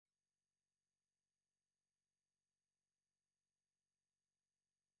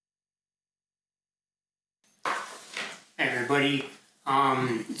Hey everybody.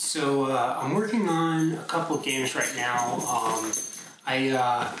 I'm working on a couple of games right now.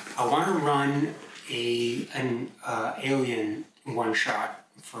 I want to run an Alien one shot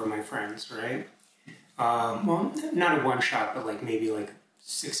for my friends, right? Well, not a one shot, but like maybe like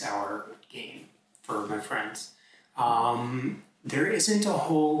 6 hour game for my friends. There isn't a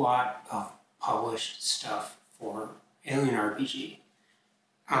whole lot of published stuff for Alien RPG.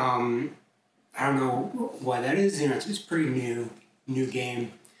 I don't know why that is. You know, it's a pretty new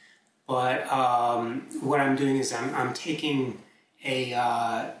game. But what I'm doing is I'm taking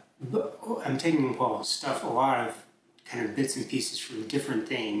stuff, a lot of kind of bits and pieces from different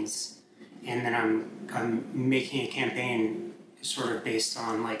things, and then I'm making a campaign sort of based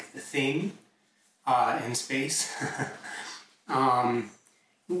on like the Thing in space.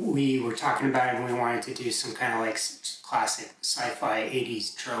 We were talking about it and we wanted to do some kind of like classic sci-fi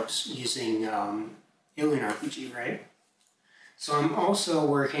 80s tropes using Alien RPG, right? So I'm also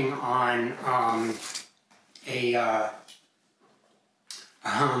working on a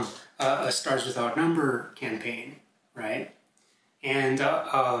Stars Without Number campaign, right? And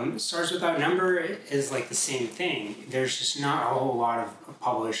Stars Without Number is like the same thing. There's just not a whole lot of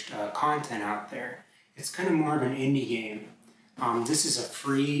published content out there. It's kind of more of an indie game. This is a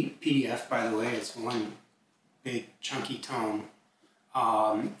free PDF, by the way. It's one big chunky tome,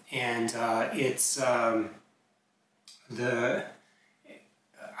 it's I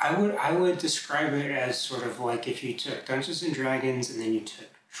would describe it as sort of like if you took Dungeons and Dragons and then you took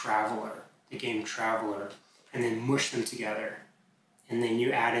Traveler, the game Traveler, and then mushed them together, and then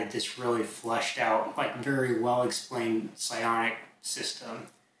you added this really fleshed out, like very well explained psionic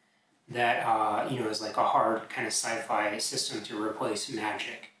system that is like a hard kind of sci-fi system to replace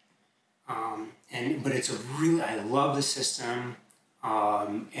magic. But it's I love the system,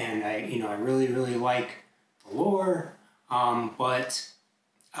 and I really like the lore, but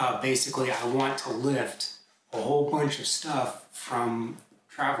basically I want to lift a whole bunch of stuff from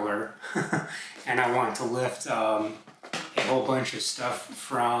Traveler, and I want to lift a whole bunch of stuff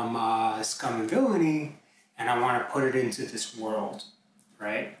from Scum and Villainy, and I want to put it into this world,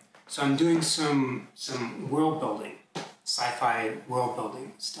 right? So I'm doing some world building, sci-fi world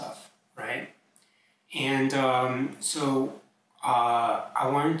building stuff, right? And I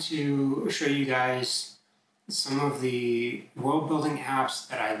wanted to show you guys some of the world building apps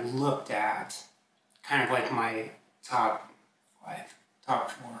that I looked at, kind of like my top 4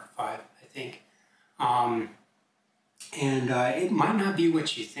 or 5, I think. It might not be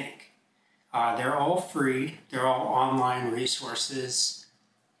what you think. They're all free. They're all online resources.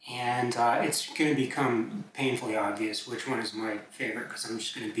 And it's going to become painfully obvious which one is my favorite, because I'm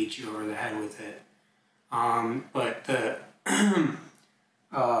just going to beat you over the head with it. But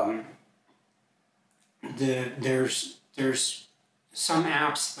there's some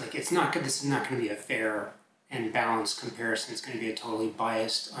apps, like this is not going to be a fair and balanced comparison. It's going to be a totally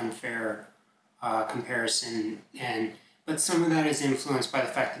biased, unfair comparison. But some of that is influenced by the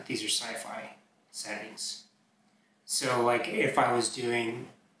fact that these are sci-fi settings. So like if I was doing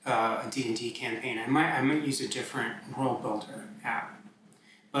a D&D campaign, I might use a different world builder app.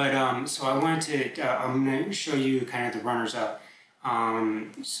 But so I wanted to, I'm going to show you kind of the runners up.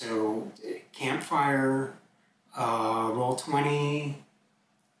 So Campfire, Roll20,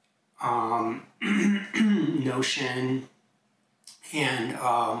 Notion, and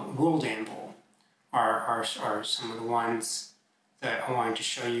World Anvil are some of the ones that I wanted to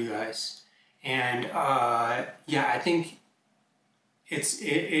show you guys. And yeah, I think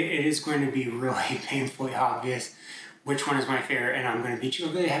it is going to be really painfully obvious which one is my favorite, and I'm going to beat you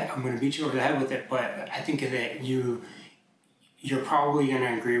over the head. I'm going to beat you over the head with it. But I think that you're probably going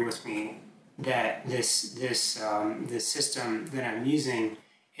to agree with me that this system that I'm using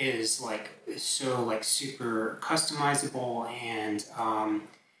is so super customizable, and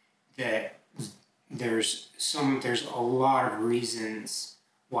that there's a lot of reasons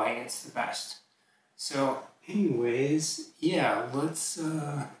why it's the best. So anyways, yeah, let's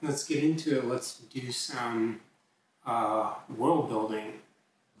get into it. Let's do some world building.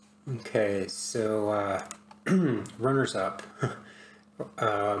 Okay, so runners up.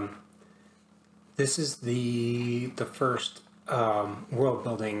 This is the first world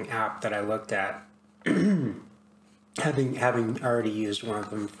building app that I looked at, having already used one of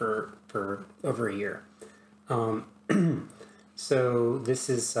them for over a year. So this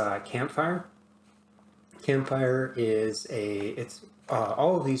is Campfire. Campfire is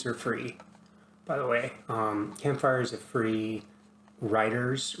all of these are free, by the way. Campfire is a free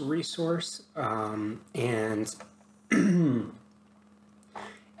writer's resource, and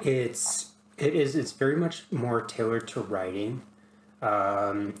it's it's very much more tailored to writing.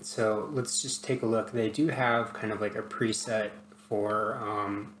 So let's just take a look. They do have kind of like a preset for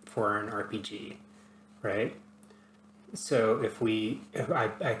an RPG, right? So if I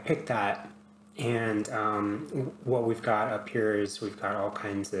pick that, and what we've got up here is we've got all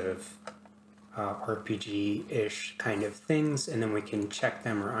kinds of RPG-ish kind of things, and then we can check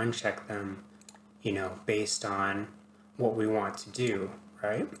them or uncheck them, you know, based on what we want to do,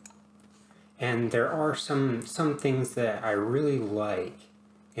 right? And there are some things that I really like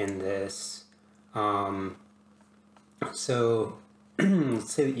in this. So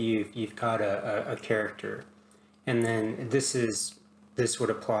let's say that you've got a character, and then this would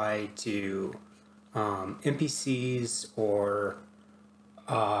apply to NPCs or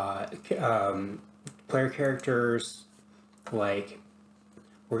player characters. Like,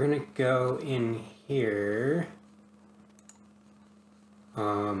 we're gonna go in here.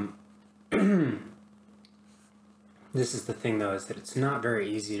 This is the thing, though, is that it's not very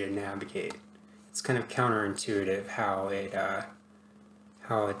easy to navigate. It's kind of counterintuitive how it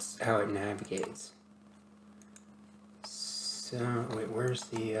navigates. So wait, where's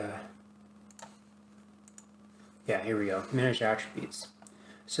the yeah, here we go. Manage attributes.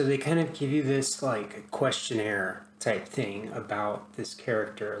 So they kind of give you this like questionnaire type thing about this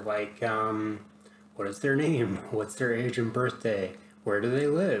character, like what is their name? What's their age and birthday? Where do they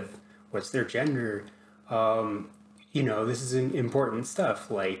live? What's their gender? You know, this is important stuff,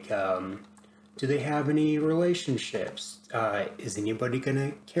 like do they have any relationships? Is anybody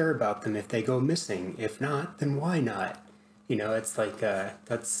gonna care about them if they go missing? If not, then why not? You know, it's like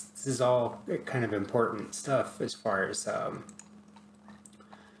this is all kind of important stuff as far as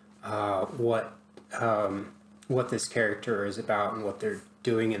what this character is about and what they're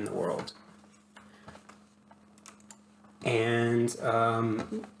doing in the world. And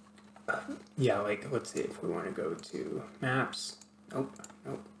yeah, like, let's see if we want to go to maps. Nope.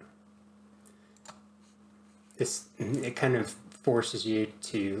 It kind of forces you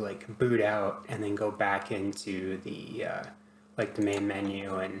to like boot out and then go back into the like the main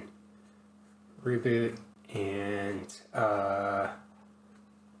menu and reboot. And like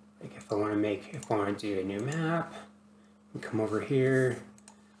if I want to do a new map, come over here,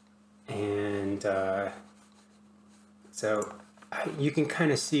 and so you can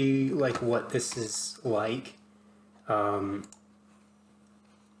kind of see like what this is like.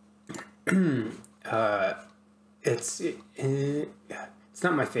 It's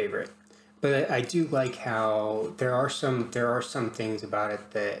not my favorite, but I do like how there are some things about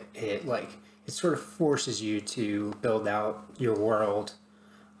it that it sort of forces you to build out your world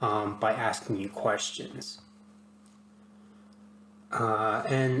by asking you questions,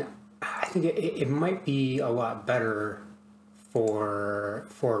 and I think it might be a lot better for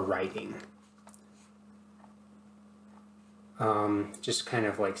writing. Just kind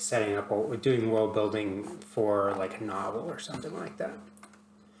of like setting up or doing world building for like a novel or something like that.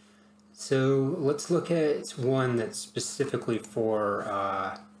 So let's look at one that's specifically for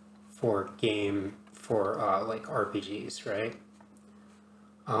like RPGs, right?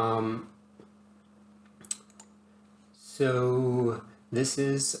 So this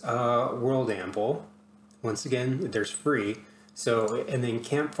is World Anvil. Once again, there's free. So, and then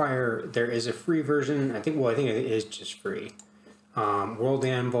Campfire, there is a free version. I think it is just free. World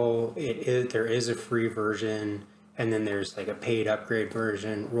Anvil, there is a free version, and then there's like a paid upgrade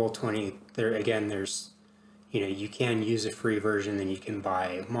version. Roll20, there's, you know, you can use a free version, then you can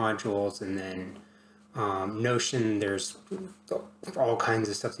buy modules, and then Notion, there's all kinds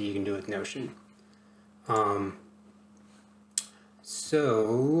of stuff that you can do with Notion.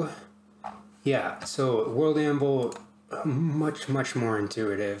 So yeah, so World Anvil, much more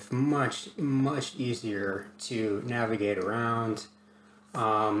intuitive, much easier to navigate around.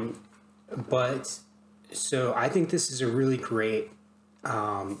 But so I think this is a really great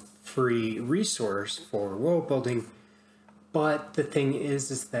free resource for world building. But the thing is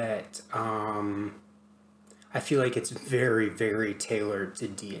that I feel like it's very tailored to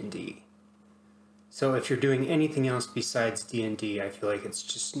D&D. So if you're doing anything else besides D&D, I feel like it's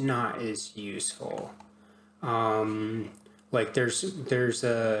just not as useful. Like there's things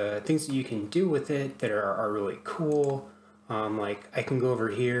that you can do with it that are really cool. Like I can go over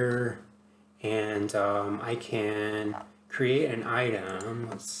here and I can create an item.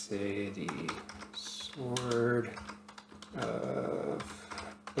 Let's say the sword of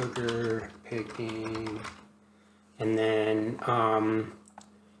booger picking, and then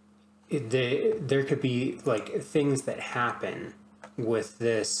there could be like things that happen with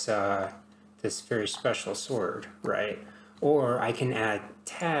this this very special sword, right? or I can add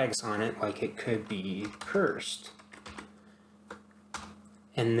tags on it, like it could be cursed.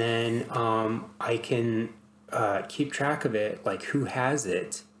 And then I can keep track of it, like who has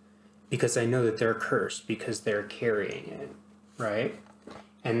it, because I know that they're cursed because they're carrying it, right?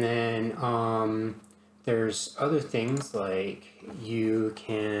 And then there's other things like you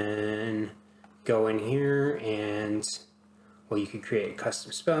can go in here and, well, you could create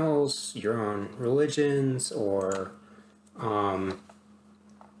custom spells, your own religions, or I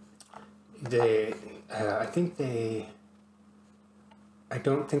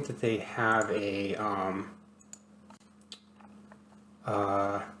don't think that they have a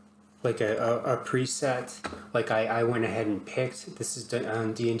like a preset. Like I went ahead and picked, this is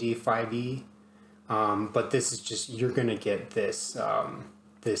on D&D 5e, but this is just, you're gonna get this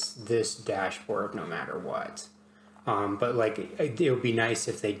this dashboard no matter what. But like it would be nice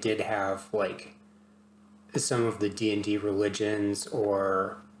if they did have like some of the D&D religions,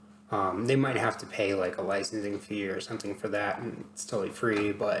 or they might have to pay like a licensing fee or something for that, and it's totally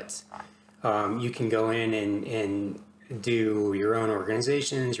free, but you can go in and do your own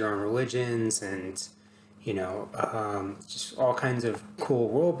organizations, your own religions, and you know, just all kinds of cool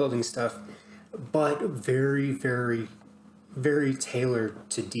world building stuff, but very, very, very tailored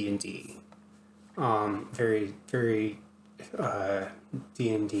to D&D. Very, very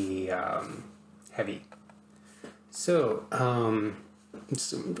D&D heavy. So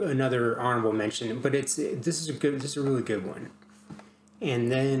it's another honorable mention, but this is a really good one. And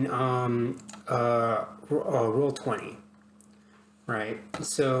then Roll20, right?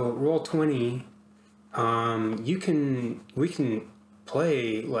 So Roll20, we can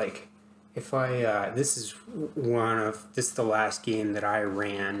play, like, if I this is the last game that I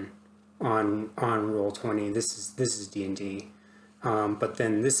ran on Roll20. This is D&D, but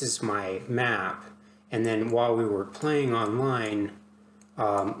then this is my map, and then while we were playing online,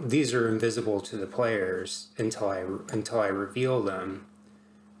 these are invisible to the players until I reveal them.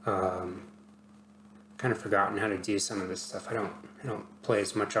 Kind of forgotten how to do some of this stuff. I don't play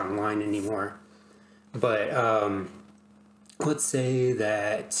as much online anymore, but let's say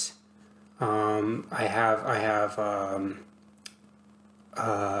that I have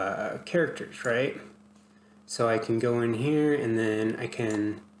characters, right? So I can go in here and then I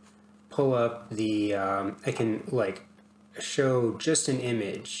can pull up the I can like show just an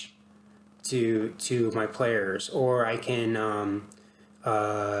image to my players, or I can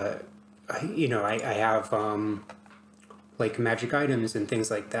you know, I have like magic items and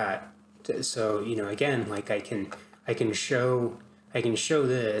things like that. So you know, again, like I can show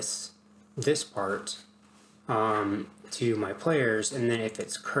this part to my players, and then if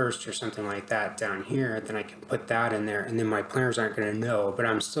it's cursed or something like that down here, then I can put that in there, and then my players aren't going to know, but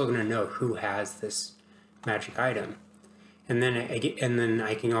I'm still going to know who has this magic item. And then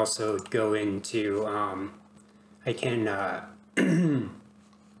I can also go into I can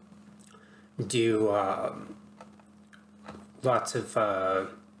do lots of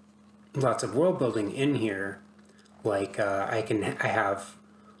world building in here. Like I have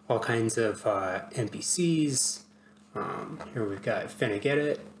all kinds of NPCs. Here we've got Finna Get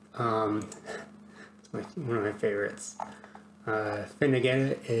It. It's one of my favorites. Finna Get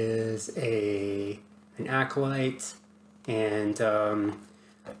It is an acolyte, and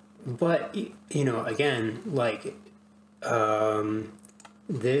but you know, again, like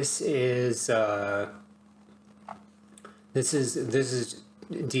this is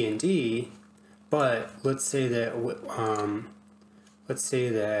D&D, but let's say that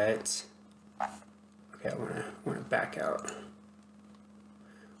okay, I want to back out.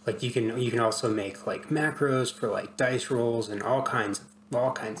 Like you can also make like macros for like dice rolls and all kinds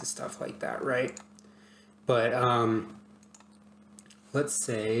of stuff like that, right? But let's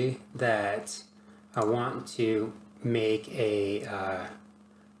say that I want to make a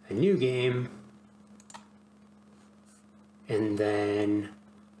new game, and then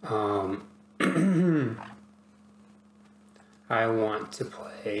I want to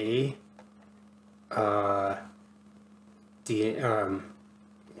play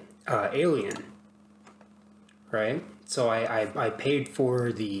Alien, right? So I paid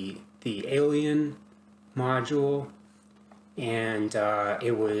for the Alien module, and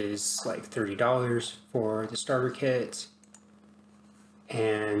it was like $30 for the starter kit,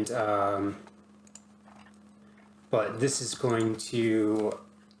 and but this is going to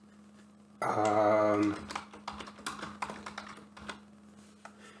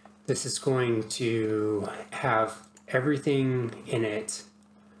have everything in it.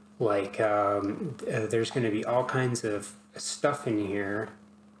 Like there's going to be all kinds of stuff in here,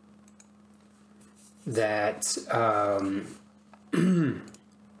 that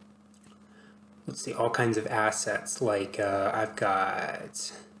let's see, all kinds of assets. Like I've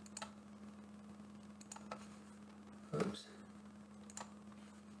got, oops.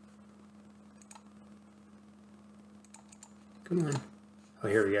 Come on. Oh,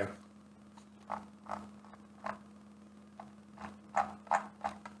 here we go.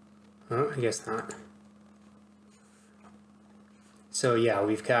 Oh, I guess not. So yeah,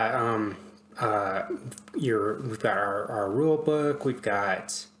 we've got we've got our rule book. We've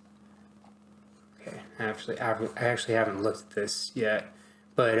got, okay. I actually haven't looked at this yet,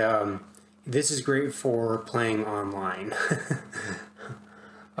 but this is great for playing online.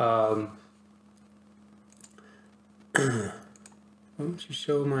 Why don't you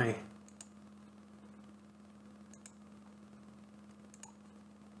show my?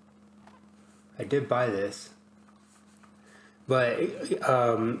 I did buy this, but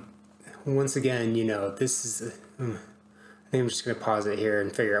once again, you know, this is. I think I'm just gonna pause it here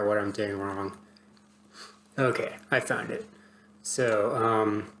and figure out what I'm doing wrong. Okay, I found it.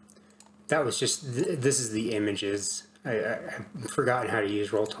 So that was just this is the images. I've forgotten how to use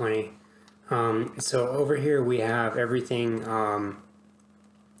Roll20. So over here we have everything.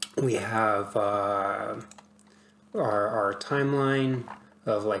 We have our timeline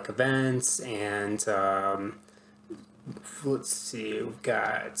of like events, and let's see, we've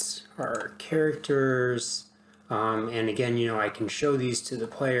got our characters, and again, you know, I can show these to the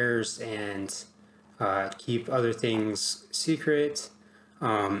players and keep other things secret,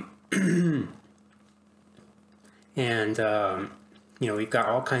 and you know, we've got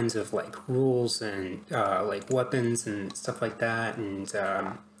all kinds of like rules and like weapons and stuff like that, and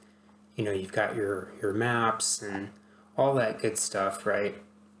you know, you've got your maps and all that good stuff, right?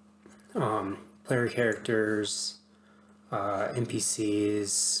 Player characters,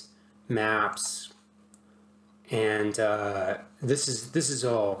 NPCs, maps, and this is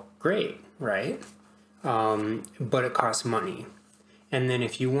all great, right? But it costs money. And then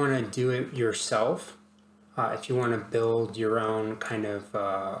if you want to do it yourself, if you want to build your own kind of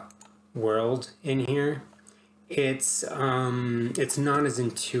world in here, it's not as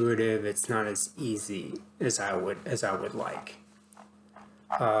intuitive, it's not as easy as I would like.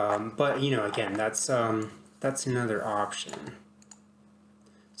 But you know, again, that's another option.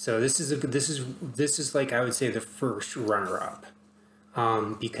 So this is like, I would say, the first runner-up,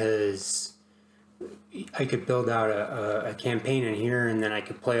 because I could build out a campaign in here, and then I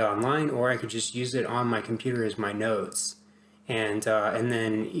could play online, or I could just use it on my computer as my notes, and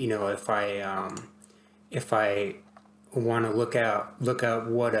then, you know, if I want to look out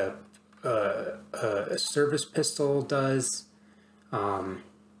what a service pistol does,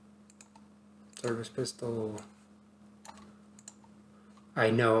 service pistol, I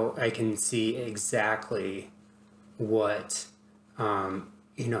know I can see exactly what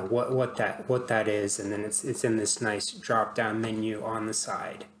you know, what that is, and then it's in this nice drop down menu on the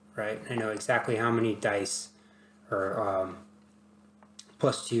side, right? I know exactly how many dice, or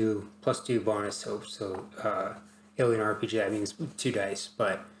plus two bonus, so Alien RPG, that means 2 dice,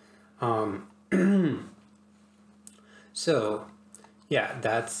 but so yeah,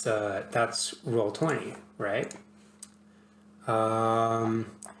 that's Roll20, right?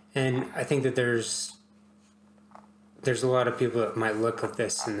 And I think that there's a lot of people that might look at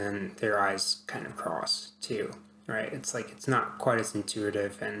this and then their eyes kind of cross too, right? It's like, it's not quite as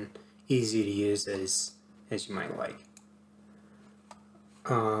intuitive and easy to use as you might like.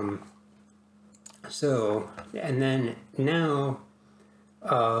 So, and then now,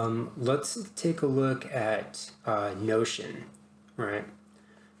 let's take a look at Notion, right?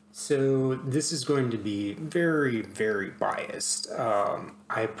 So this is going to be very, very biased.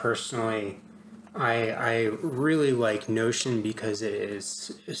 I personally, I really like Notion because it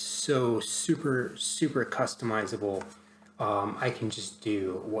is so super customizable. I can just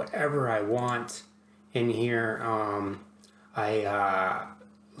do whatever I want in here. I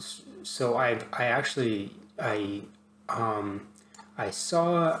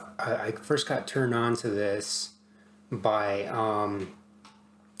first got turned on to this by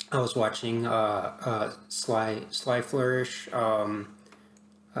I was watching Sly Flourish.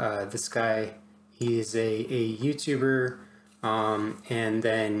 This guy, he is a YouTuber, and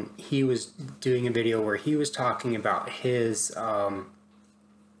then he was doing a video where he was talking about his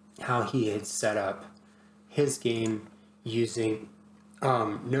how he had set up his game using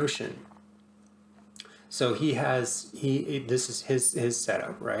Notion. So this is his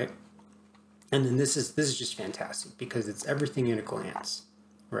setup, right? And then this is just fantastic because it's everything in a glance,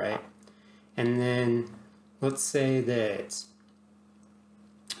 right? And then let's say that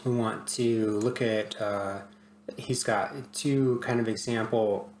we want to look at, he's got two kind of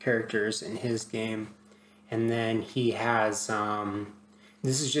example characters in his game, and then he has,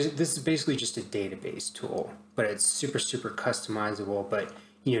 this is basically just a database tool, but it's super customizable. But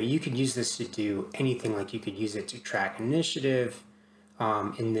you know, you could use this to do anything. Like you could use it to track initiative,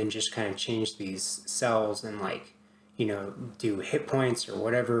 and then just kind of change these cells and, like, you know, do hit points or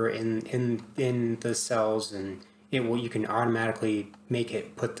whatever in the cells, and you can automatically make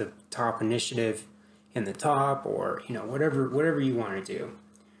it put the top initiative in the top, or you know, whatever you want to do,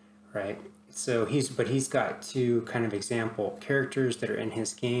 right? So he's got two kind of example characters that are in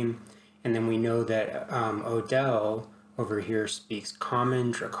his game, and then we know that Odell over here speaks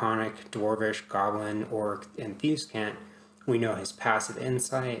Common, Draconic, Dwarvish, Goblin, Orc, and Thieves' Cant. We know his passive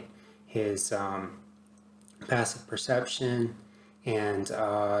insight, his passive perception, and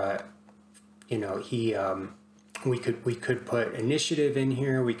you know, he we could put initiative in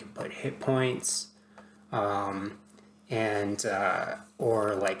here. We could put hit points, and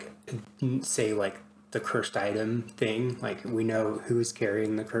or like say like the cursed item thing. Like we know who's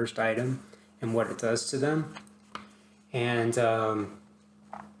carrying the cursed item and what it does to them. And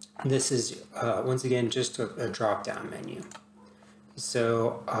this is once again just a drop down menu.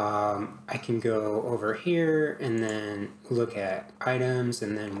 So I can go over here and then look at items,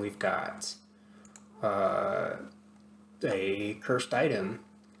 and then we've got a cursed item.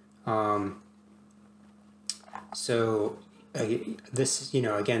 So this, you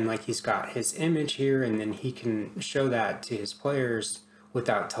know, again, like he's got his image here, and then he can show that to his players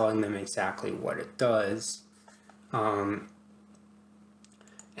without telling them exactly what it does.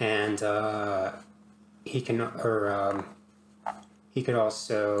 He can, or he could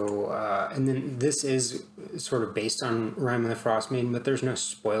also, and then this is sort of based on Rime of the Frost Maiden, but there's no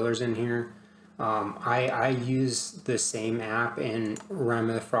spoilers in here. I use the same app in Rime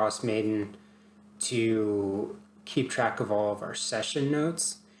of the Frost Maiden to keep track of all of our session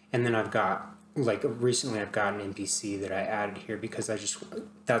notes, and then I've got, like, recently I've got an NPC that I added here because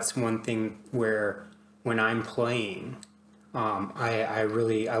that's one thing where when I'm playing, I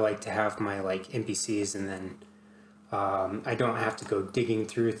like to have my, like, NPCs, and then I don't have to go digging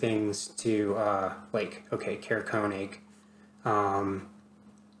through things to, like, okay, Caer Konig, I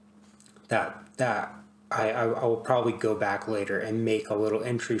will probably go back later and make a little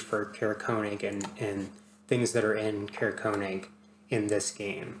entry for Caer Konig and things that are in Caer Konig in this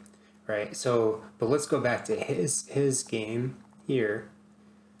game, right? So, but let's go back to his game here.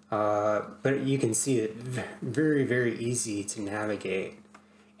 But you can see it very easy to navigate.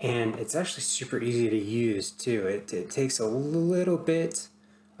 And it's actually super easy to use too. It takes a little bit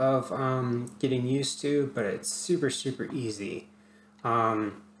of getting used to, but it's super easy.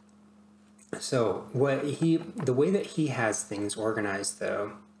 So the way that he has things organized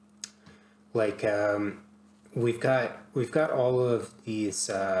though, like we've got all of these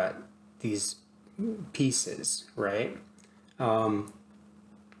pieces, right?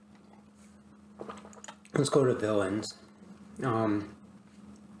 Let's go to villains.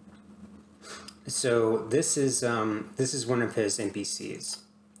 So this is one of his NPCs.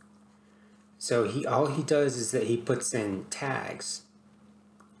 So all he does is that he puts in tags,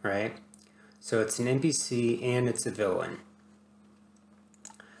 right? So it's an NPC and it's a villain.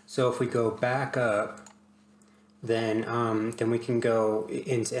 So if we go back up, then we can go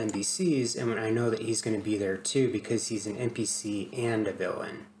into NPCs, and I know that he's going to be there too because he's an NPC and a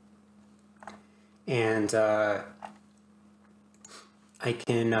villain. And I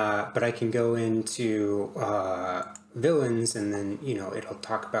can go into villains, and then, you know, it'll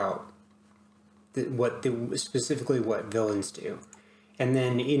talk about specifically what villains do. And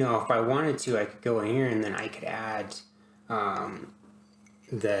then, you know, if I wanted to, I could go in here and then I could add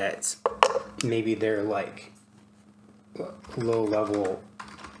that maybe they're like low level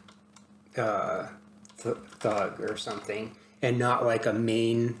thug or something, and not like a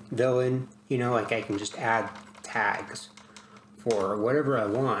main villain. You know, like I can just add tags for whatever I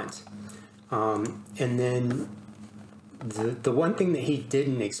want. And then the one thing that he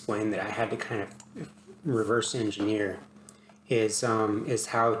didn't explain that I had to kind of reverse engineer is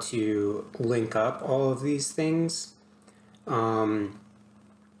how to link up all of these things.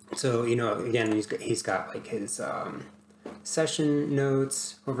 So, you know, again, he's got like his session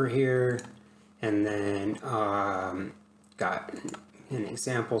notes over here, and then got an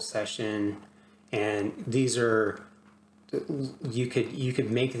example session, and these are, you could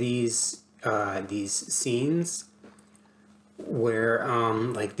make these scenes where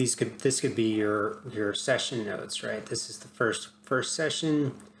like this could be your session notes, right? This is the first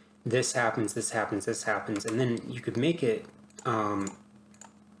session, this happens, and then you could make it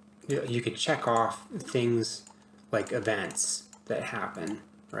you could check off things like events that happen,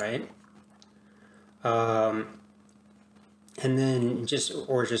 right? And then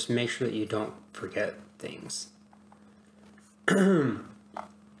just make sure that you don't forget things.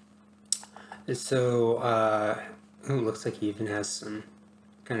 So it looks like he even has some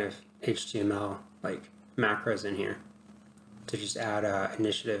kind of HTML like macros in here to just add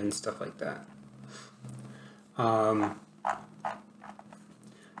initiative and stuff like that.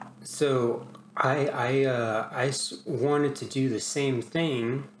 So I wanted to do the same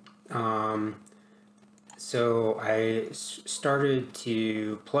thing. So I started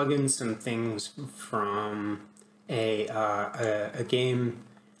to plug in some things from a game.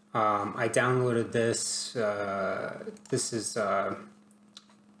 I downloaded this. This is a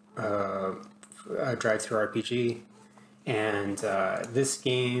drive-through RPG, and this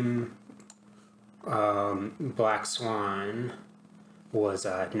game, Black Swan, was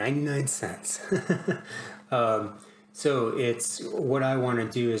 99 cents. So it's what I want to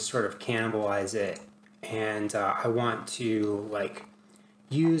do is sort of cannibalize it, and I want to like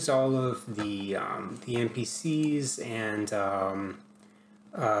use all of the NPCs and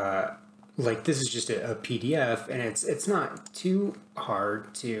like this is just a PDF, and it's not too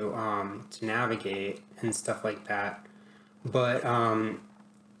hard to navigate and stuff like that. But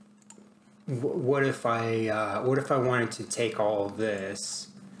what if I wanted to take all of this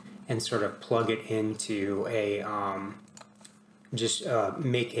and sort of plug it into a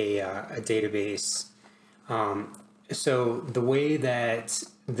make a database. So the way that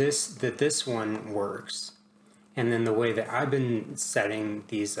this one works, and then the way that I've been setting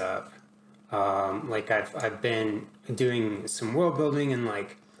these up, like I've been doing some world building, and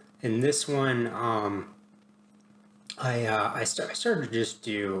like in this one, I started to just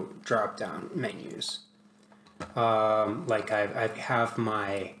do drop down menus. Like I have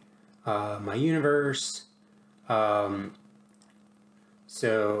my my universe.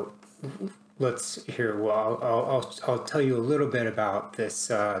 So let's hear. Well, I'll tell you a little bit about this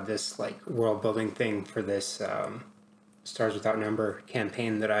this like world building thing for this Stars Without Number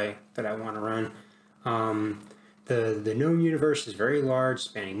campaign that I want to run. The known universe is very large,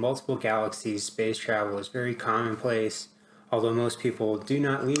 spanning multiple galaxies. Space travel is very commonplace. Although most people do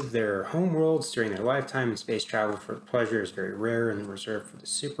not leave their home worlds during their lifetime, and space travel for pleasure is very rare and reserved for the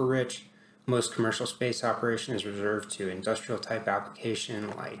super rich. Most commercial space operation is reserved to industrial type application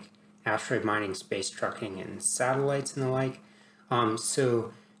like asteroid mining, space trucking, and satellites and the like.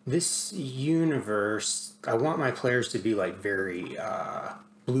 So this universe, I want my players to be like very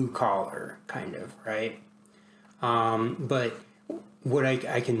blue collar kind of, right? But what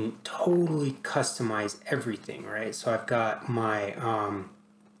I can totally customize everything, right? So I've got my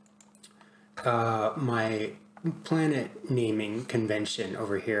my planet naming convention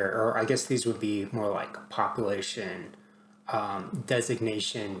over here, or I guess these would be more like population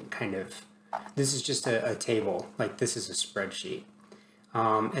designation kind of. This is just a table, like this is a spreadsheet.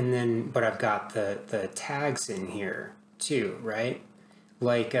 And then, but I've got the tags in here too, right?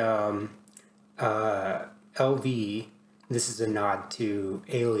 Like LV, this is a nod to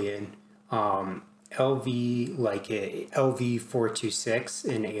Alien. LV, like LV426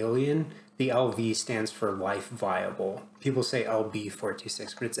 in Alien, the LV stands for life viable. People say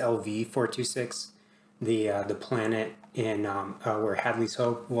LB426, but it's LV426, the planet in where Hadley's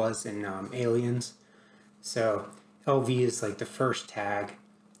Hope was in Aliens. So LV is like the first tag,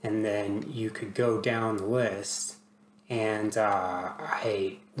 and then you could go down the list, and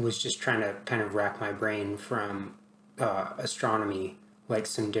I was just trying to kind of rack my brain from astronomy, like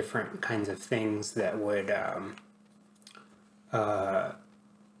some different kinds of things that would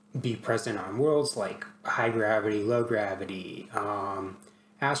be present on worlds, like high gravity, low gravity,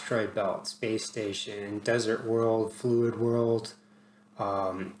 asteroid belt, space station, desert world, fluid world,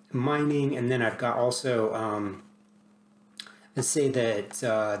 mining. And then I've got also let's say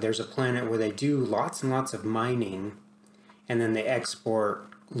that there's a planet where they do lots and lots of mining, and then they export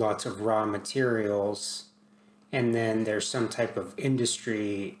lots of raw materials, and then there's some type of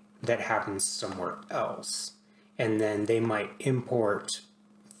industry that happens somewhere else, and then they might import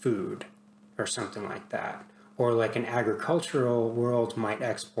food or something like that. Or like an agricultural world might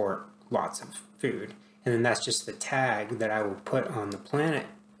export lots of food, and then that's just the tag that I will put on the planet.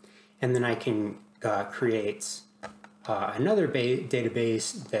 And then I can create another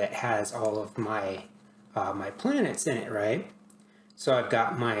database that has all of my my planets in it, right? So I've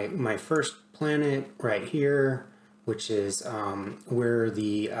got my first planet right here, which is where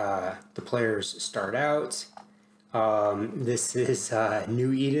the players start out. This is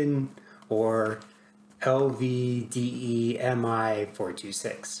New Eden, or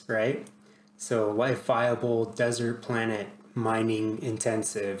LVDEMI426, right? So life viable, desert planet, mining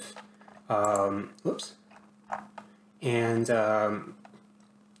intensive. Whoops. And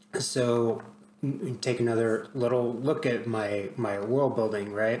so take another little look at my world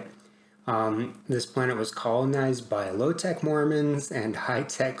building, right? This planet was colonized by low-tech Mormons and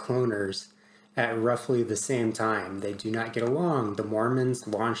high-tech cloners at roughly the same time. They do not get along. The Mormons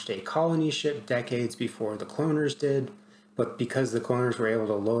launched a colony ship decades before the cloners did, but because the cloners were able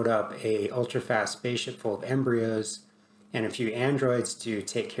to load up a ultra-fast spaceship full of embryos and a few androids to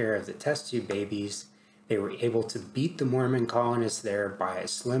take care of the test tube babies, they were able to beat the Mormon colonists there by a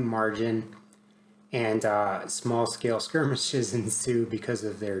slim margin, and small-scale skirmishes ensue because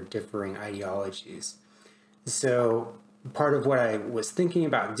of their differing ideologies. So part of what I was thinking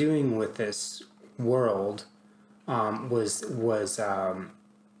about doing with this world was I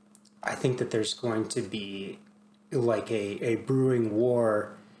think that there's going to be like a brewing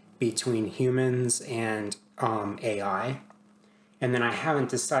war between humans and AI, and then I haven't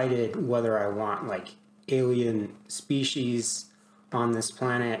decided whether I want like alien species on this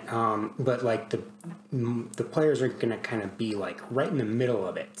planet, but like the players are gonna kind of be like right in the middle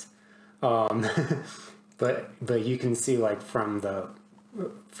of it. But you can see like from the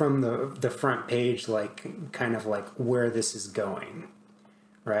front page, like kind of like where this is going,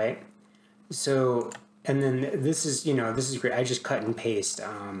 right? So, and then this is, you know, this is great. I just cut and paste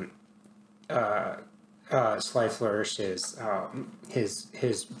Sly Flourish's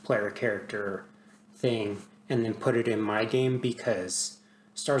his player character thing, and then put it in my game, because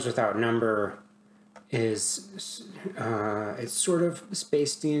Stars Without Number is it's sort of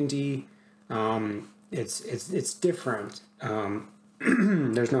space D&D. It's different.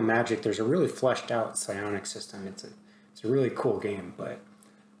 There's no magic. There's a really fleshed out psionic system. It's a really cool game, but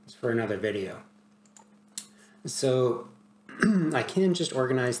it's for another video. So I can just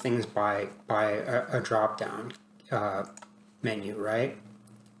organize things by a drop down menu, right?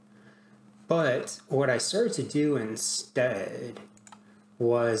 But what I started to do instead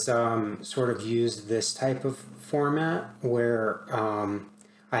was sort of use this type of format where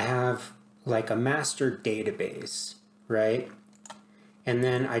I have like a master database, right? And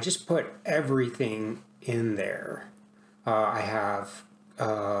then I just put everything in there. I have,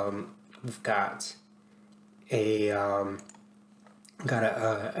 we've got a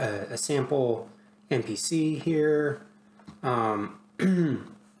sample NPC here.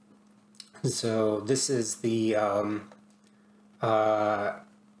 So this is the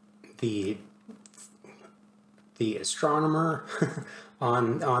astronomer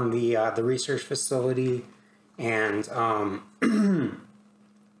on the research facility, and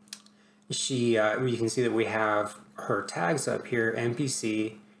she you can see that we have her tags up here,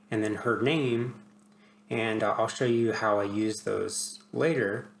 NPC, and then her name, and I'll show you how I use those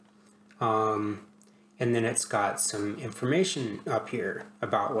later. And then it's got some information up here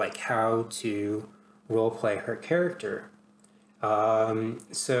about like how to roleplay her character.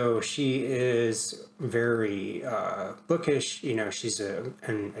 So she is very bookish. You know, she's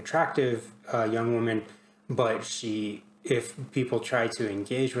an attractive young woman, but if people try to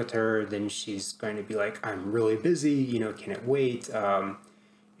engage with her, then she's going to be like, I'm really busy, you know, can it wait?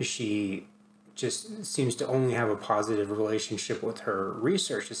 She just seems to only have a positive relationship with her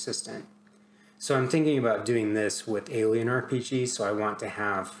research assistant. So I'm thinking about doing this with Alien RPG, so I want to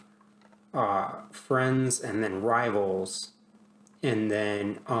have friends and then rivals, and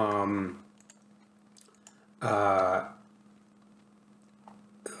then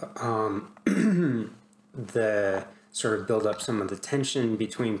the sort of build up some of the tension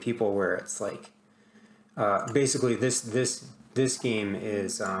between people, where it's like basically this game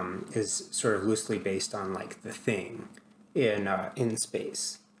is sort of loosely based on like The Thing in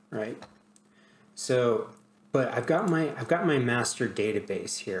space, right? So, but I've got my master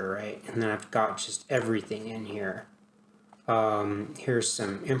database here, right? And then I've got just everything in here. Here's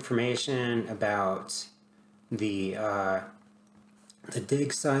some information about the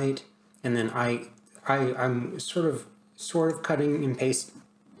dig site, and then I'm sort of cutting and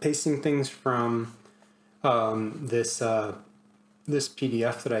pasting things from this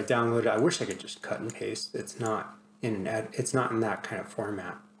PDF that I downloaded. I wish I could just cut and paste. It's not in that kind of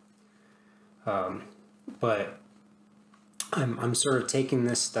format. But I'm sort of taking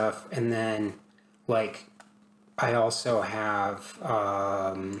this stuff, and then like I also have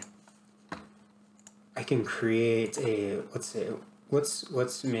I can create a,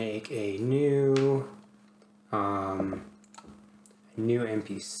 let's make a new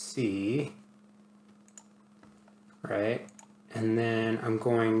NPC, right? and then I'm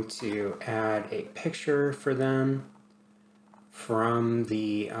going to add a picture for them from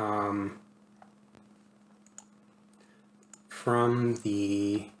the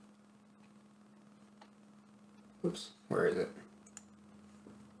oops, where is it?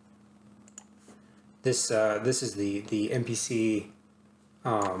 This is the NPC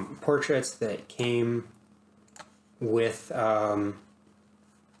portraits that came with the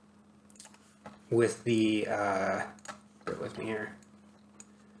bear with me here.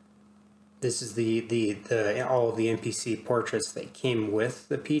 This is the all of the NPC portraits that came with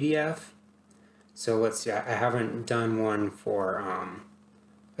the PDF. So let's see, I haven't done one for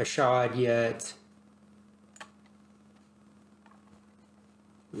Ashad yet.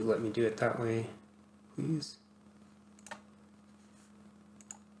 You let me do it that way, please.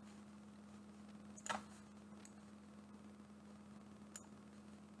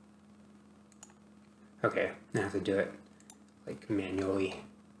 Okay, I have to do it like manually.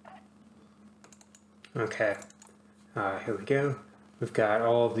 Okay, here we go. We've got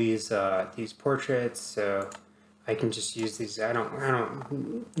all of these portraits, so I can just use these. I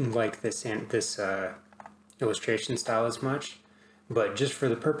don't like this illustration style as much, but just for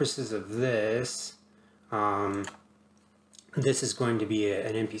the purposes of this, this is going to be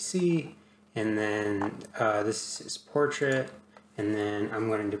an NPC, and then this is his portrait, and then I'm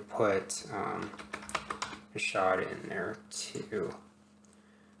going to put a shot in there too.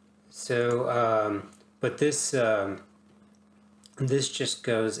 So, but this this just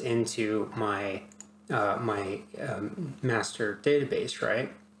goes into my master database,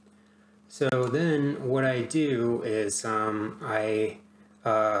 right? So then what I do is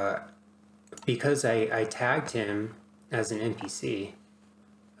because I tagged him as an NPC.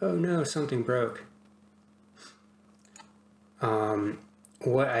 Oh no, something broke.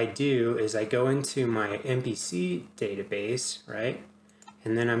 What I do is I go into my NPC database, right?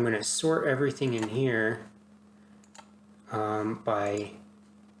 And then I'm going to sort everything in here by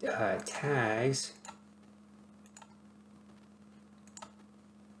tags.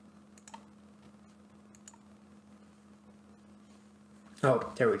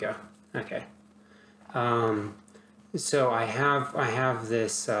 Oh, there we go. Okay. So I have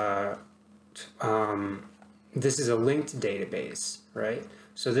this. This is a linked database, right?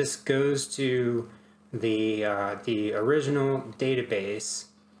 So this goes to the original database,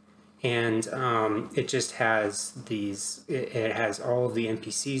 and it just has these. It has all of the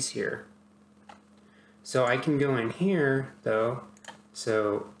NPCs here. So I can go in here though.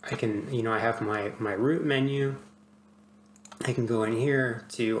 So I can, I have my root menu. I can go in here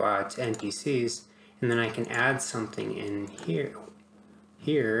to NPCs, and then I can add something in here.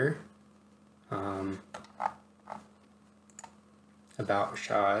 About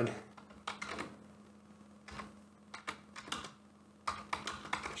Shad.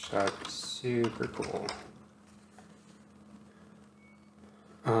 Shad is super cool.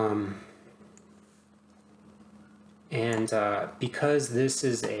 And because this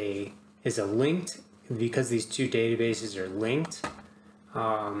is a linked, because these two databases are linked,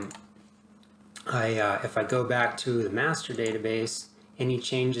 if I go back to the master database, any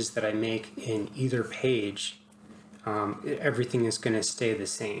changes that I make in either page, everything is going to stay the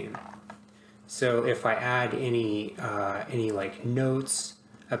same. So if I add any like notes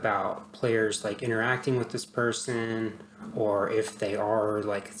about players like interacting with this person, or if they are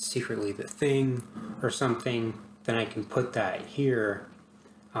like secretly the thing or something, then I can put that here.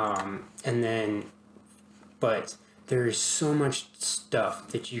 And then, but there is so much stuff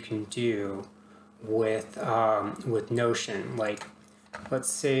that you can do with Notion. Like, let's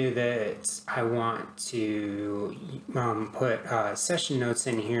say that I want to put session notes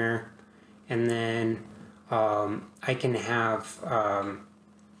in here, and then I can have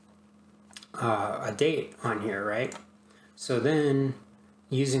a date on here, right? So then,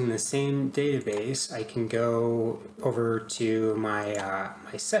 using the same database, I can go over to my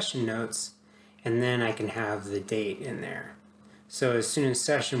my session notes, and then I can have the date in there. So as soon as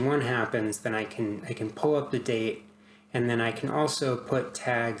session 1 happens, then I can pull up the date, and then I can also put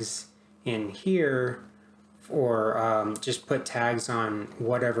tags in here, or just put tags on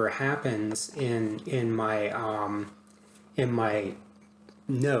whatever happens in my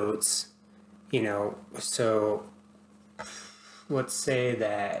notes, So let's say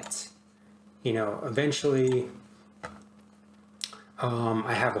that eventually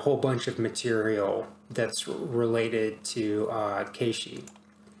I have a whole bunch of material that's related to Keishi.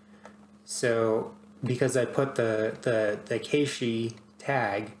 So because I put the Keishi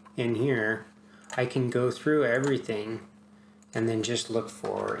tag in here, I can go through everything and then just look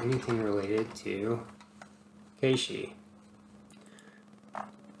for anything related to Keishi.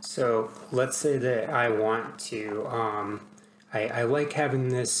 So let's say that I want to, I like having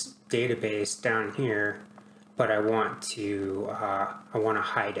this database down here, but I want to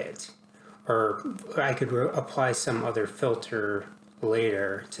hide it. Or I could apply some other filter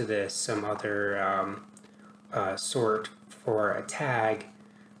later to this, some other sort for a tag,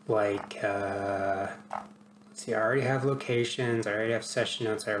 like, let's see, I already have locations, I already have session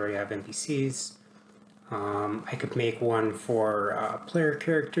notes, I already have NPCs. I could make one for player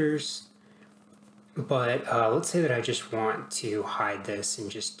characters, but let's say that I just want to hide this and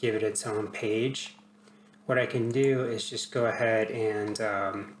just give it its own page. What I can do is just go ahead and,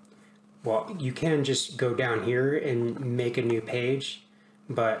 well, you can just go down here and make a new page,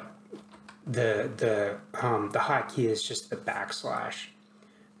 but the hotkey is just the backslash.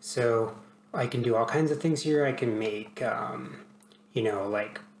 So I can do all kinds of things here. I can make, you know,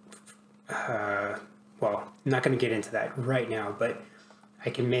 like, well, I'm not going to get into that right now, but I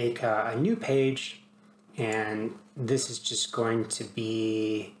can make a new page, and this is just going to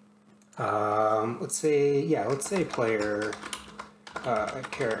be, let's say player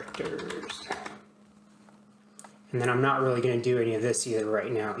characters. And then I'm not really going to do any of this either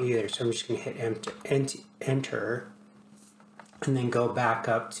right now either, so I'm just going to hit enter, and then go back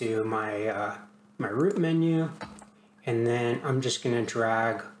up to my my root menu, and then I'm just going to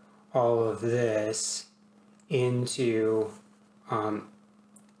drag all of this into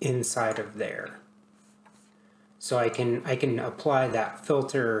inside of there. So I can apply that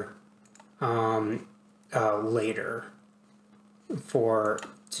filter later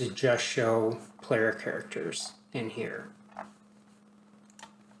to just show player characters in here.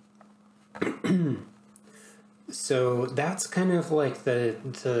 So that's kind of like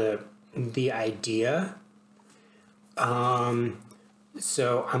the idea.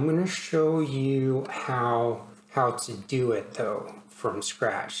 So I'm going to show you how to do it though from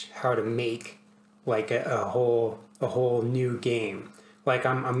scratch. How to make like a whole new game. Like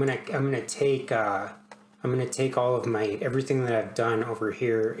I'm gonna take all of my everything that I've done over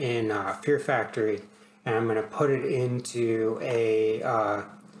here in Fear Factory, and I'm gonna put it into a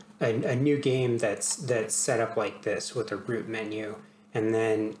new game that's set up like this with a root menu and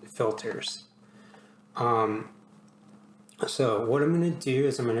then filters. So what I'm going to do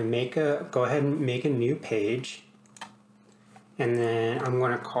is I'm going to go ahead and make a new page, and then I'm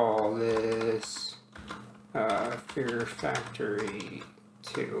going to call this Fear Factory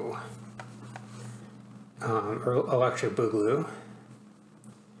 2 or Electric Boogaloo.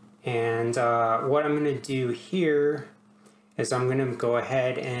 And what I'm going to do here is I'm going to go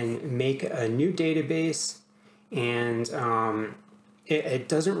ahead and make a new database, and it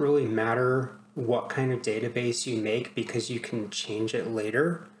doesn't really matter what kind of database you make because you can change it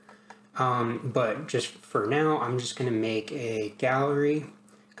later. But just for now, I'm just going to make a gallery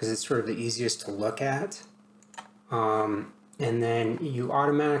because it's sort of the easiest to look at. And then it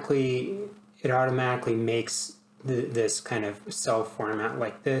automatically makes this kind of cell format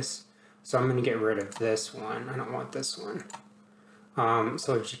like this. So I'm going to get rid of this one. I don't want this one.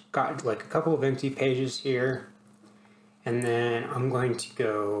 So I've just got like a couple of empty pages here. And then I'm going to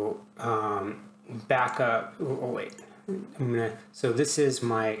go back up. Oh wait, so this is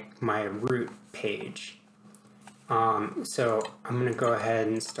my root page. So I'm gonna go ahead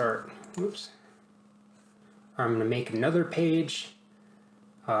and start. Oops. Or I'm gonna make another page.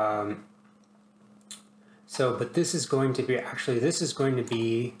 But this is going to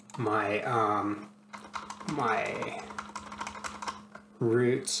be my my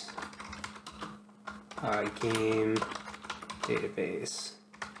root game database.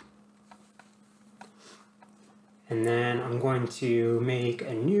 And then I'm going to make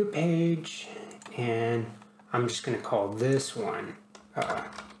a new page, and I'm just going to call this one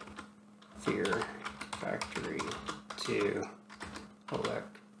Fear Factory 2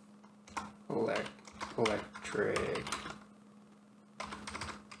 Electric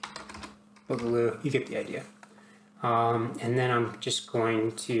Boogaloo. You get the idea. And then I'm just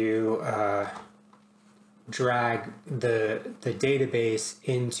going to drag the database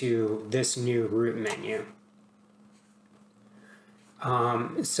into this new root menu.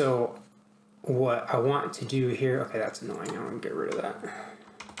 So what I want to do here, okay, that's annoying. I want to get rid of that.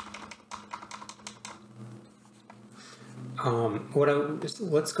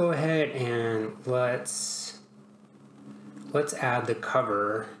 Let's go ahead and let's add the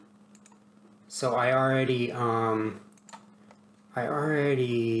cover. So I already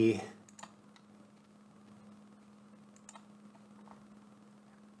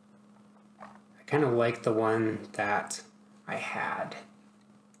kind of like the one that I had.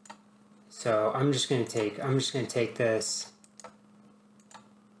 So I'm just gonna take this,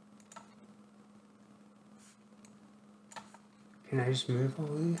 Can I just move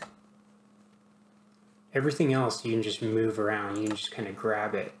all these? Everything else you can just move around. You can just kind of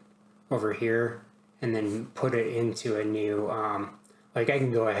grab it over here and then put it into a new, like I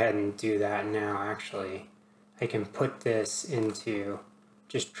can go ahead and do that now actually. I can put this into,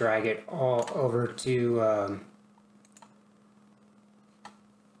 just drag it all over to, don't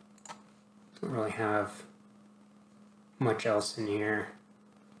really have much else in here.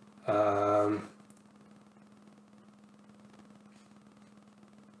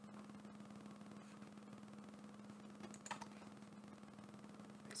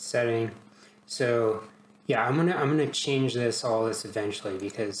 Setting. So yeah, I'm gonna change all this eventually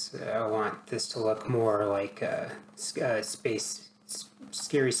because I want this to look more like space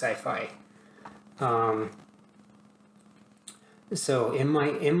scary sci-fi. So in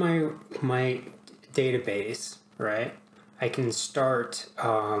my database, right, I can start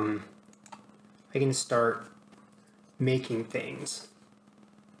making things.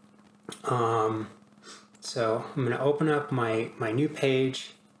 So I'm gonna open up my new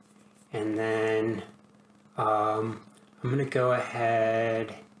page, and then I'm gonna go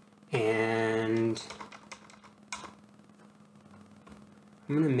ahead and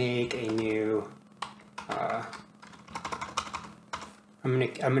I'm gonna make a new. I'm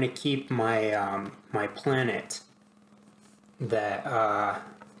gonna keep my my planet that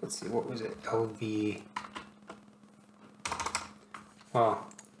let's see, what was it, LV. Well,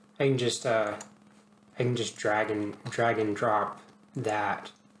 I can just drag and drop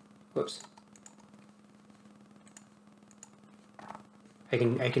that. Whoops. I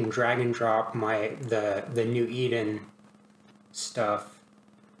can drag and drop the New Eden stuff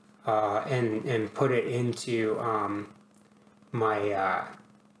and put it into my new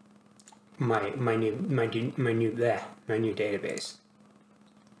database.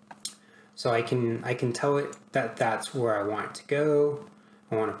 So I can tell it that that's where I want it to go.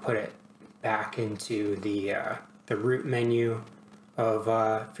 I want to put it back into the root menu of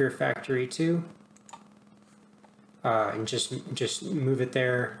Fear Factory 2, and just move it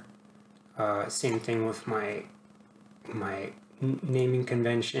there. Same thing with my naming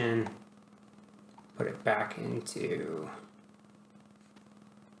convention. Put it back into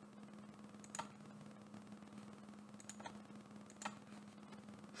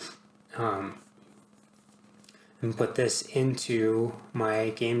and put this into my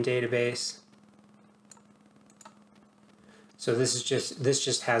game database. So this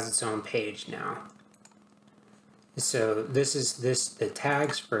just has its own page now. So the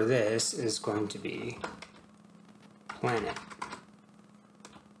tags for this is going to be planet.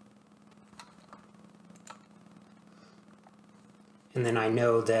 And then I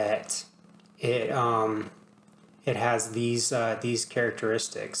know that it has these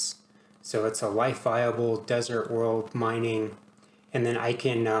characteristics. So it's a life viable desert world mining, and then I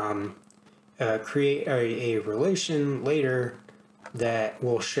can create a relation later that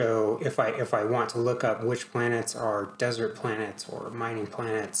will show if I want to look up which planets are desert planets or mining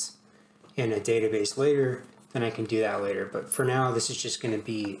planets in a database later, then I can do that later. But for now, this is just going to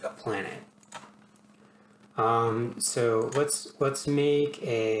be a planet. So let's make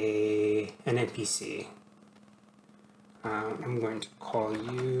an NPC. I'm going to call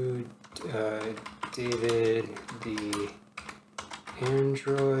you David the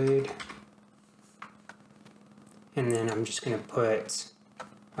Android, and then I'm just going to put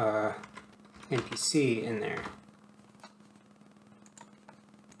NPC in there.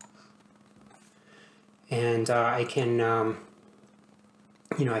 And I can I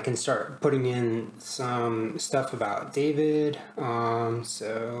can start putting in some stuff about David.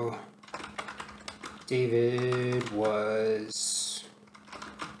 So David was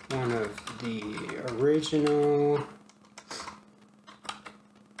one of the original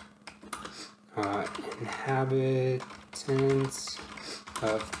inhabitants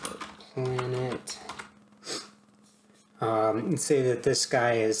of the planet. And say that this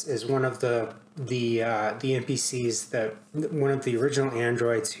guy is one of the NPCs, that one of the original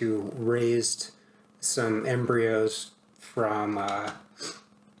androids who raised some embryos from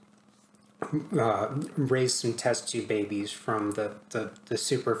raised some test tube babies from the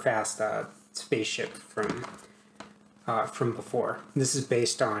super fast spaceship from before. This is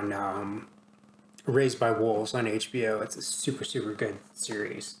based on Raised by Wolves on HBO. It's a super good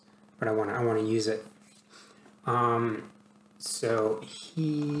series, but I want to use it. So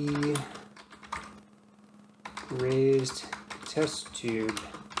he raised test tube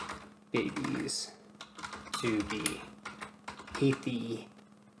babies to be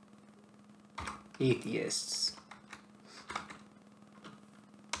atheists.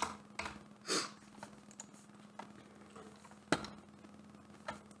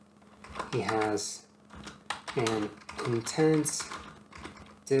 he has an intense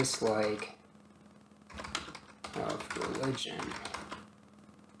dislike of religion.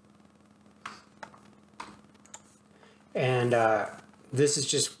 And this is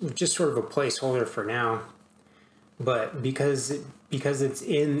just sort of a placeholder for now, but because it's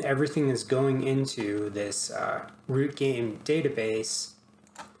in, everything is going into this root game database,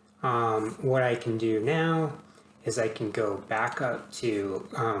 what I can do now is I can go back up to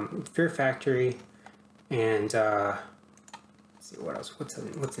Fear Factory and let's see what else.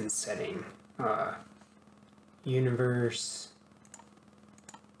 What's in setting? Universe.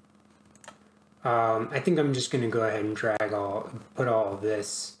 I think I'm just going to go ahead and put all of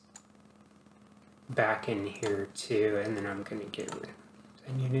this back in here too, and then I'm going to get rid. Do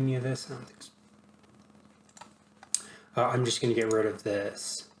I need any of this? I don't think so. I'm just going to get rid of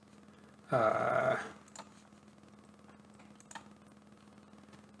this.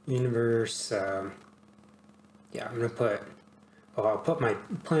 Universe. Yeah, I'm going to put. Oh, I'll put my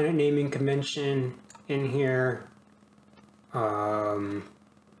planet naming convention in here.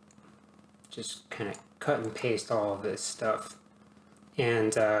 Just kind of cut and paste all of this stuff,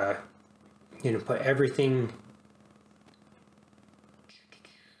 and I'm going to put everything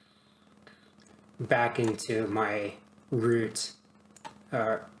back into my root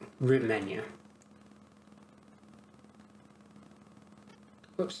menu.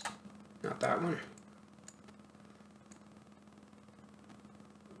 Whoops, not that one.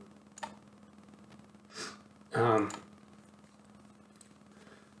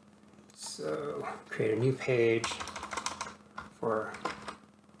 So create a new page for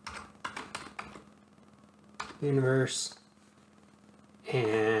universe,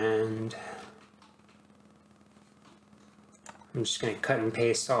 and I'm just going to cut and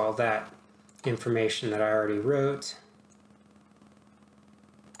paste all that information that I already wrote.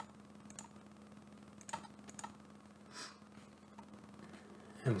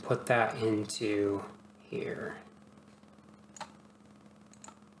 And put that into here.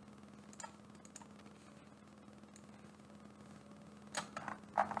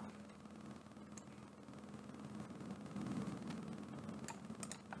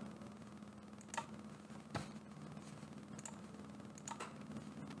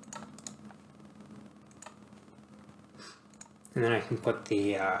 And then I can put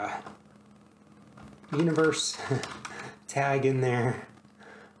the universe tag in there.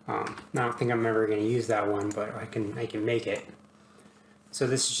 I don't think I'm ever going to use that one, but I can make it. So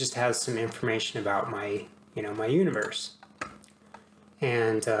this just has some information about my my universe.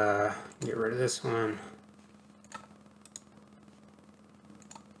 And get rid of this one.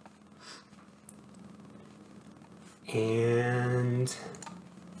 And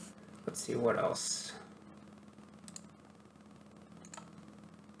let's see what else.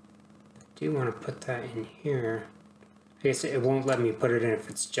 I do want to put that in here. I guess it won't let me put it in if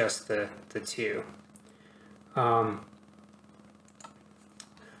it's just the two.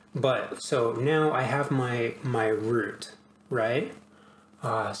 But so now I have my root, right?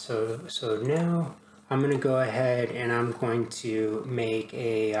 So now I'm going to go ahead and I'm going to make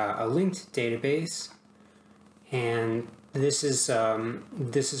a linked database, and this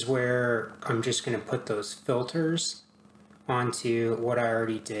is where I'm just going to put those filters onto what I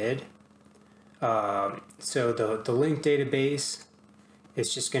already did. So the linked database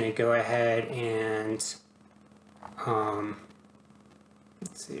is just going to go ahead and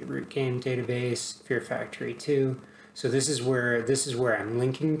let's see, root game database, Fear Factory 2. So this is where I'm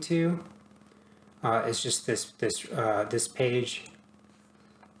linking to. It's just this page,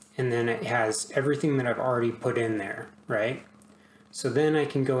 and then it has everything that I've already put in there, right? So then I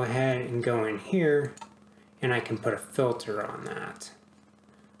can go ahead and go in here, and I can put a filter on that.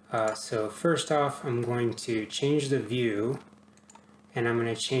 So first off, I'm going to change the view, and I'm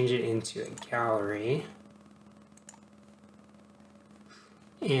going to change it into a gallery.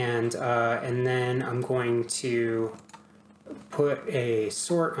 And then I'm going to put a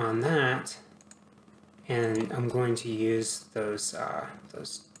sort on that, and I'm going to use those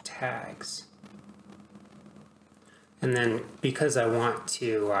tags. And then because I want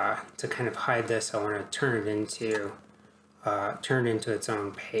to kind of hide this, I want to turn it into its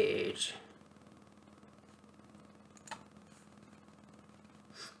own page.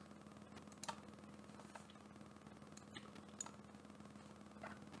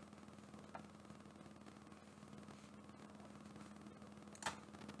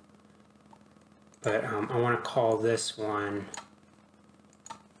 But I want to call this one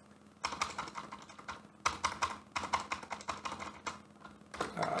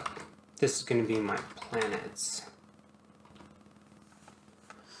this is going to be my planets.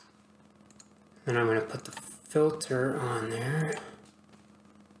 Then I'm going to put the filter on there.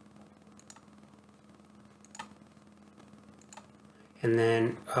 And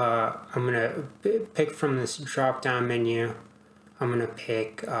then I'm going to pick from this drop-down menu, I'm going to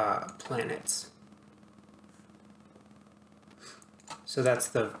pick planets. So that's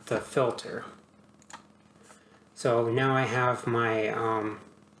the filter. So now I have my, I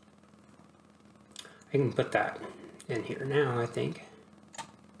can put that in here now, I think.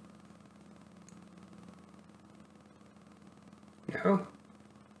 No?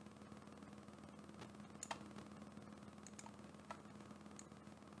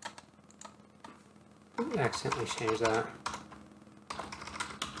 Accidentally changed that.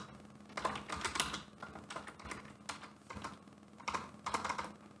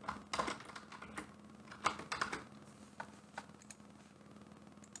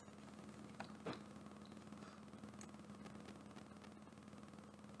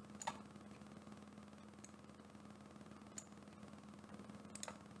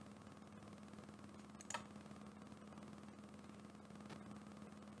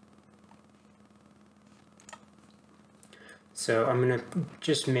 So I'm gonna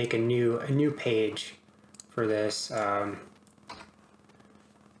just make a new page for this, and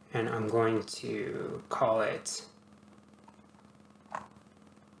I'm going to call it,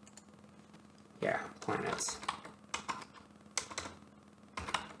 yeah, planets.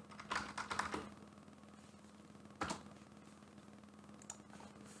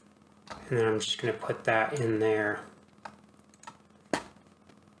 And then I'm just gonna put that in there.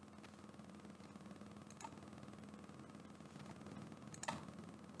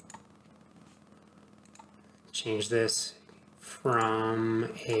 Change this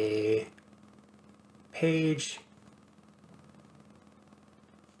from a page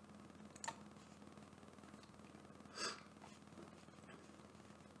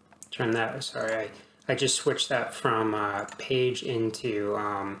turn that, sorry, I just switched that from page into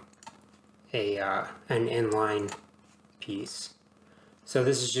an inline piece. So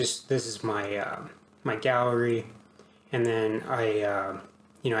this is my my gallery, and then I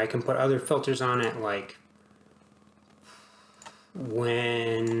can put other filters on it, like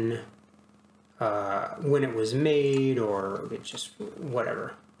when it was made, or it just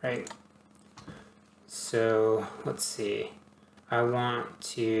whatever, right? So let's see, I want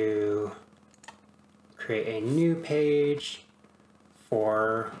to create a new page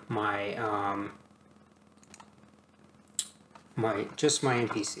for my my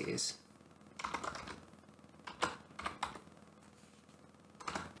NPCs.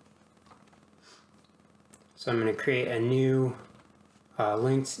 So I'm going to create a new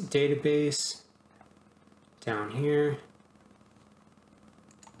linked database down here,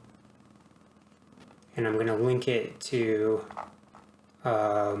 and I'm going to link it to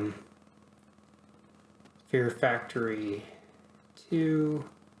Fear Factory 2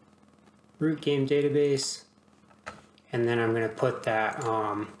 root game database, and then I'm going to put that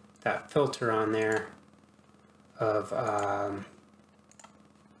that filter on there of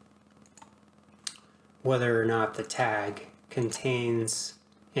whether or not the tag contains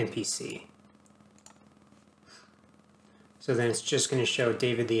NPC. So then it's just going to show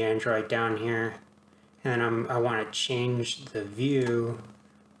David the Android down here, and then I want to change the view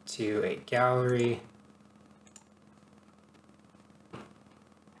to a gallery.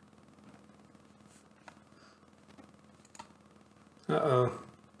 Uh-oh,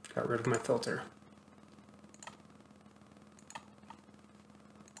 got rid of my filter.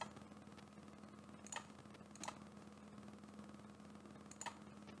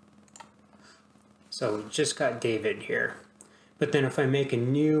 So we just got David here. But then if I make a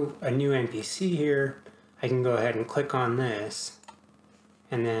new NPC here, I can go ahead and click on this,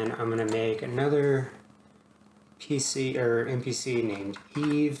 and then I'm going to make another NPC named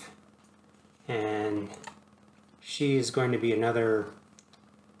Eve, and she is going to be another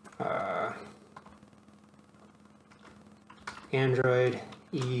Android.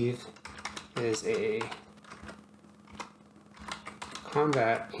 Eve is a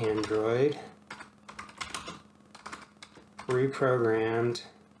combat android reprogrammed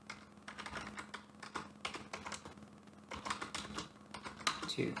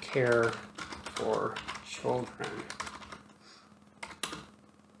to care for children.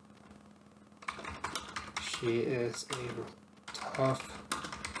 She is a tough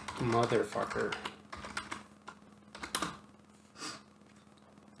motherfucker.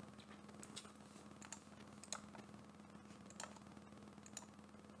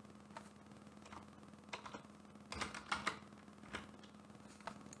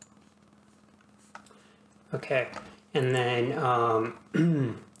 Okay, and then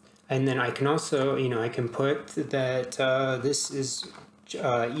And then I can also, I can put that this is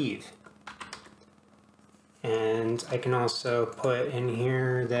Eve. And I can also put in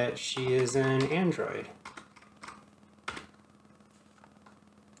here that she is an android.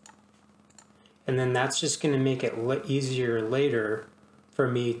 And then that's just going to make it easier later for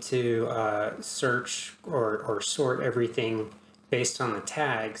me to search or sort everything based on the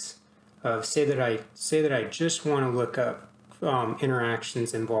tags. Say that I just want to look up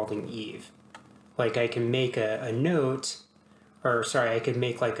interactions involving Eve. Like I can make a note, or sorry, I could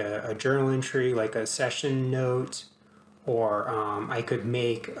make like a journal entry, like a session note, or I could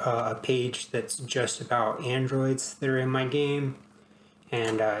make a page that's just about androids that are in my game.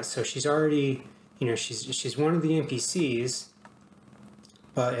 And so she's already, she's one of the NPCs.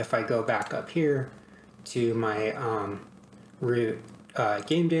 But if I go back up here to my root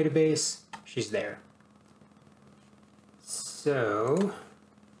game database, she's there. So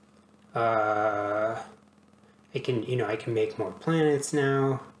I can make more planets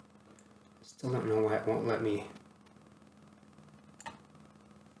now. Still don't know why it won't let me.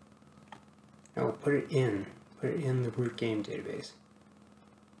 No, put it in the root game database.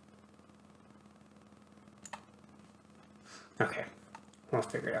 Okay, I'll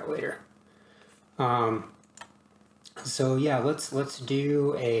figure it out later. So yeah, let's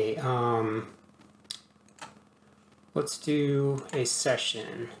do a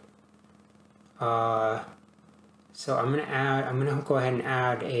session. So I'm gonna go ahead and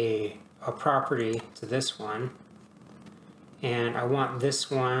add a property to this one, and I want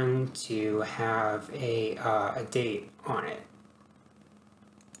this one to have a date on it.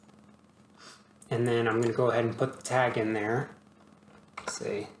 And then I'm going to go ahead and put the tag in there.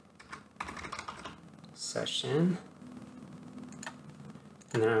 Say session.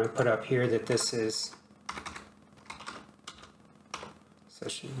 And then I'm going to put up here that this is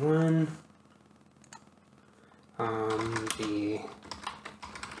session 1. The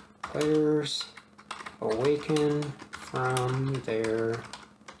players awaken from their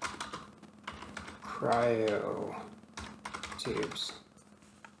cryo tubes.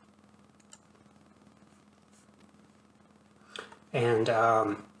 And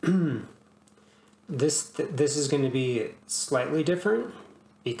this is going to be slightly different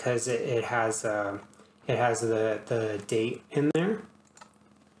because it has the date in there.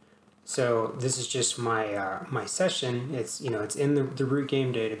 So this is just my my session. It's it's in the root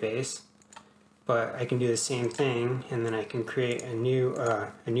game database, but I can do the same thing, and then I can create a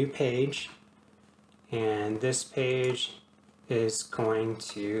new page, and this page is going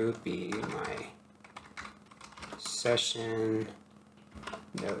to be my session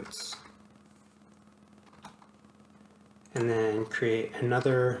notes, and then create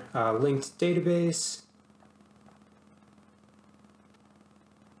another linked database,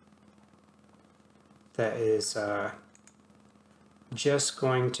 that is just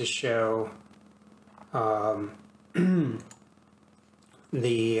going to show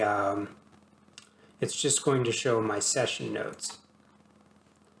it's just going to show my session notes.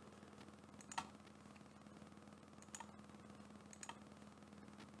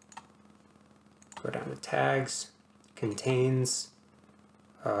 Go down to tags, contains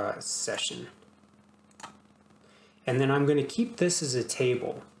session. And then I'm going to keep this as a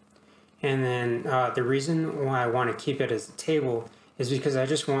table. And then the reason why I want to keep it as a table is because I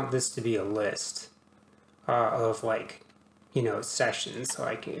just want this to be a list of, like, sessions. So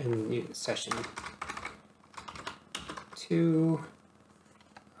I can session 2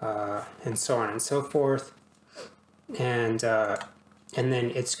 and so on and so forth. And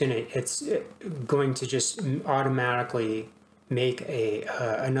then it's going to just automatically make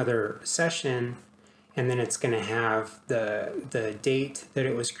another session, and then it's going to have the date that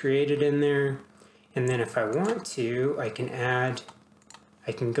it was created in there. And then if I want to, I can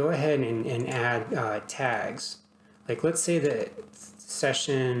go ahead and add tags. Like, let's say that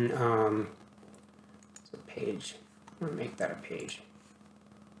session, it's a page. I'm going to make that a page.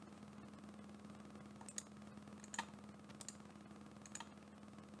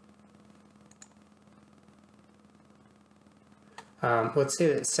 Let's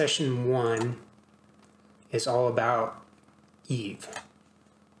say that session 1 is all about Eve.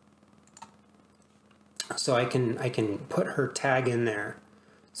 So I can put her tag in there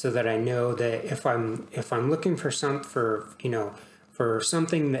so that I know that if I'm looking for something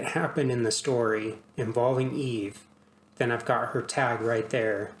that happened in the story involving Eve, then I've got her tag right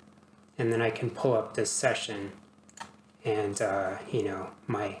there, and then I can pull up this session, and I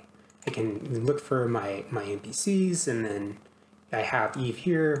can look for my NPCs, and then I have Eve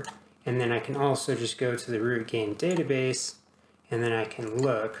here, and then I can also just go to the root game database, and then I can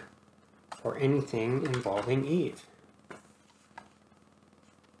look for anything involving Eve.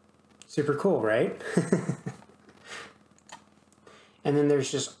 Super cool, right? And then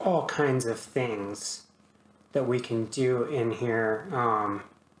there's just all kinds of things that we can do in here.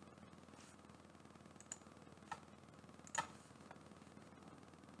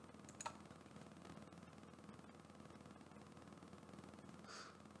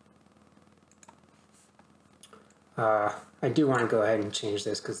 I do want to go ahead and change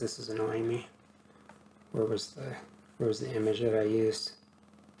this because this is annoying me. Where was the image that I used?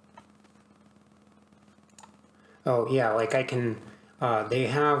 Oh yeah, like I can, they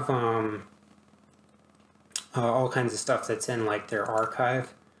have all kinds of stuff that's in like their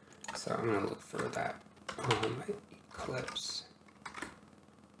archive. So I'm gonna look for that on my Eclipse.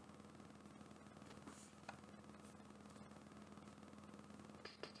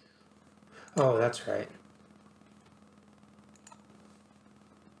 Oh, that's right.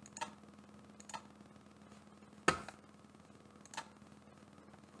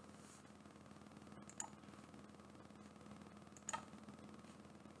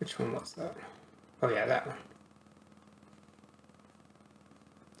 Which one was that? Oh yeah, that one.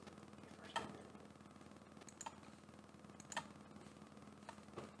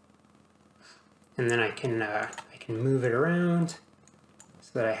 And then I can move it around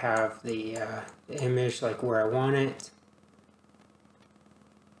so that I have the image like where I want it.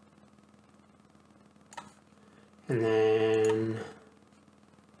 And then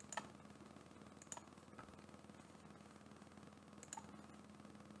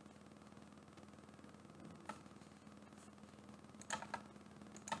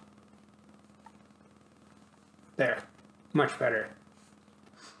there, much better.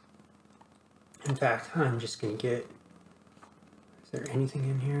 In fact, I'm just going to get, is there anything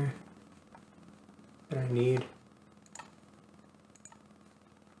in here that I need?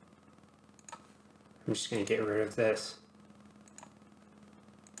 I'm just going to get rid of this.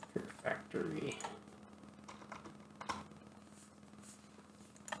 Fear Factory.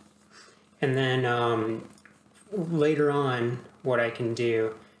 And then later on, what I can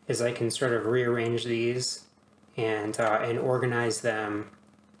do is I can sort of rearrange these and organize them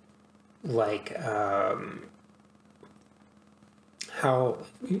like how,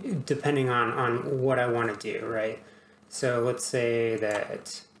 depending on what I want to do, right? So let's say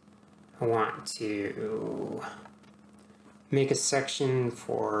that I want to make a section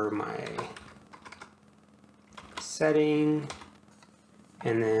for my setting,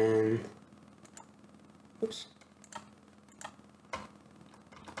 and then, oops,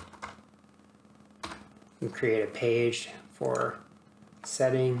 and create a page for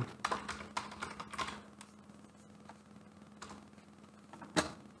setting.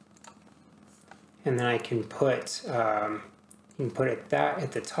 And then I can put that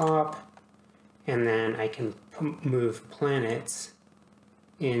at the top, and then I can move planets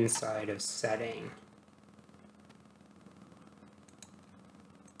inside of setting.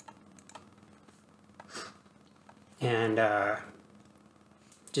 And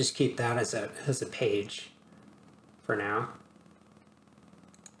just keep that as a page for now.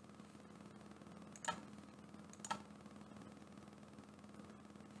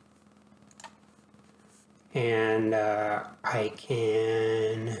 And I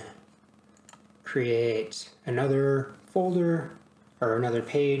can create another folder or another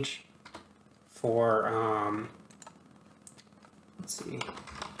page for, let's see,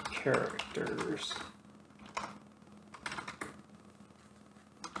 characters.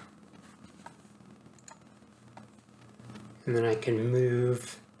 And then I can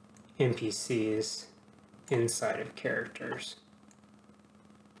move NPCs inside of characters.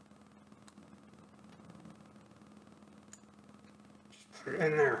 Just put it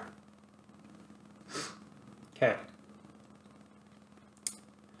in there. Okay.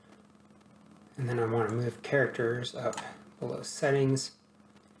 And then I want to move characters up below settings.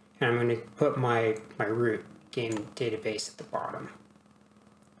 And I'm going to put my root game database at the bottom.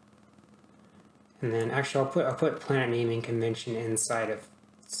 And then actually I'll put planet naming convention inside of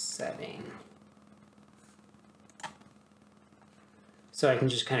setting. So I can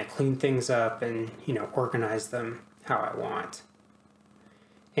just kind of clean things up and, you know, organize them how I want.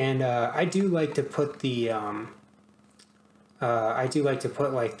 And I do like to put the like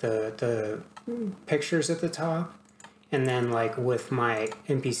the pictures at the top, and then like with my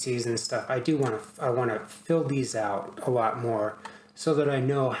NPCs and stuff, I want to fill these out a lot more so that I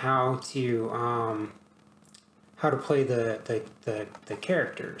know how to play the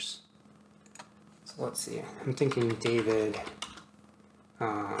characters. So let's see. I'm thinking David.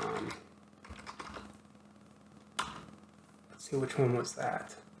 Let's see, which one was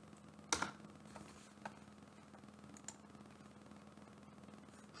that?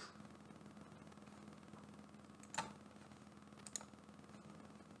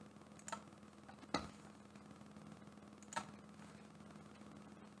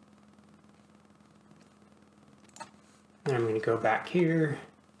 go back here,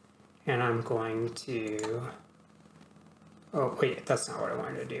 and I'm going to, oh wait, that's not what I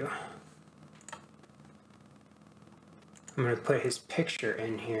wanted to do. I'm going to put his picture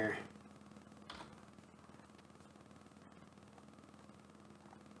in here.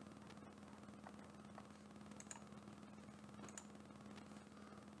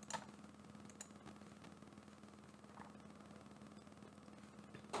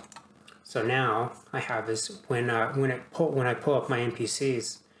 So now I have this, when I pull up my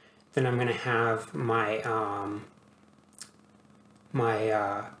NPCs, then I'm going to have my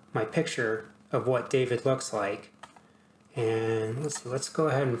my picture of what David looks like. And let's see, let's go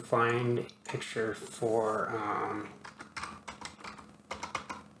ahead and find a picture for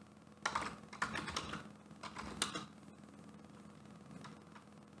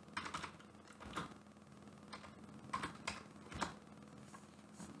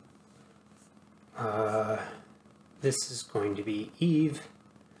this is going to be Eve.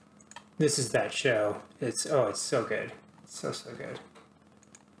 This is that show. It's so good. It's so good.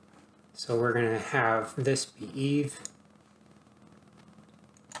 So we're gonna have this be Eve.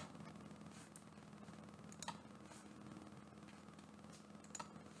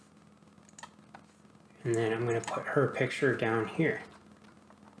 And then I'm gonna put her picture down here.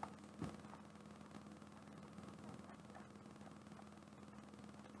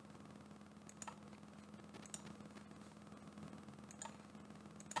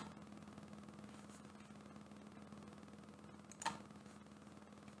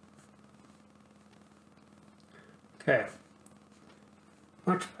 Okay,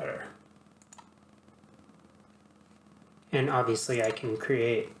 much better. And obviously I can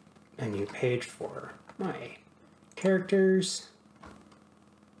create a new page for my characters.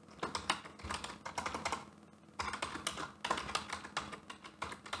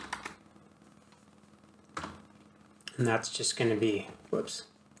 And that's just going to be, whoops.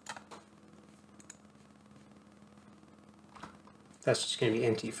 That's just going to be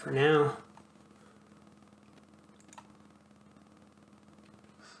empty for now.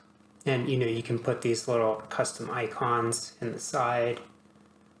 And you know, you can put these little custom icons in the side,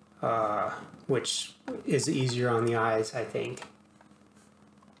 which is easier on the eyes, I think.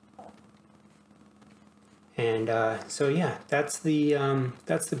 And so yeah, that's the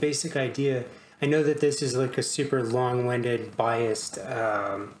basic idea. I know that this is like a super long-winded, biased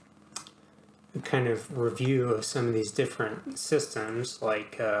kind of review of some of these different systems.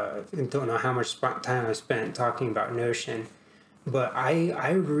 Like, I don't know how much time I spent talking about Notion. But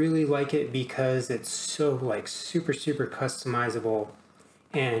I really like it because it's so like super customizable,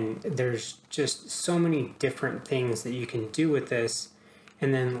 and there's just so many different things that you can do with this.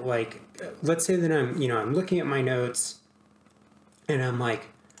 And then like, let's say that I'm looking at my notes and I'm like,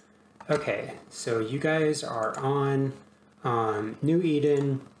 okay, so you guys are on New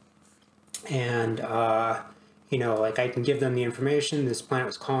Eden, and you know, like I can give them the information. This planet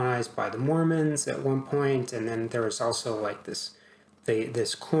was colonized by the Mormons at one point, and then there was also like these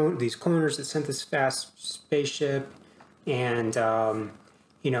cloners that sent this fast spaceship, and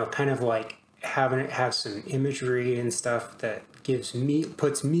you know, kind of like having it have some imagery and stuff that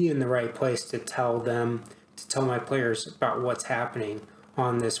puts me in the right place to tell my players about what's happening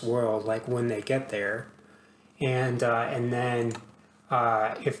on this world, like when they get there, and then.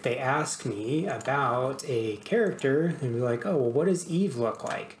 If they ask me about a character, they'd be like, oh, well, what does Eve look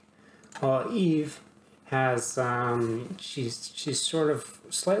like? Well, Eve has, she's sort of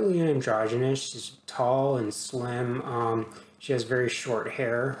slightly androgynous. She's tall and slim. She has very short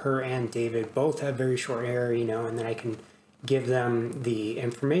hair. Her and David both have very short hair, you know, and then I can give them the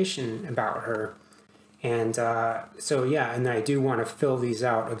information about her. And so, yeah, and I do want to fill these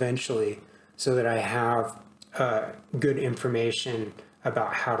out eventually so that I have good information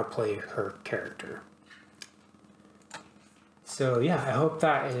about how to play her character. So yeah, I hope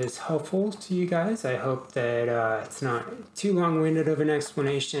that is helpful to you guys. I hope that it's not too long-winded of an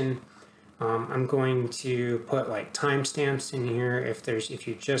explanation. I'm going to put like timestamps in here if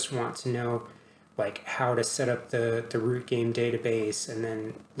you just want to know like how to set up the root game database, and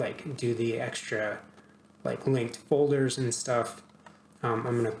then like do the extra like linked folders and stuff. I'm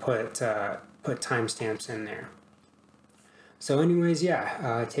gonna put timestamps in there. So anyways,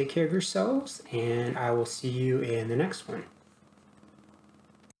 yeah, take care of yourselves, and I will see you in the next one.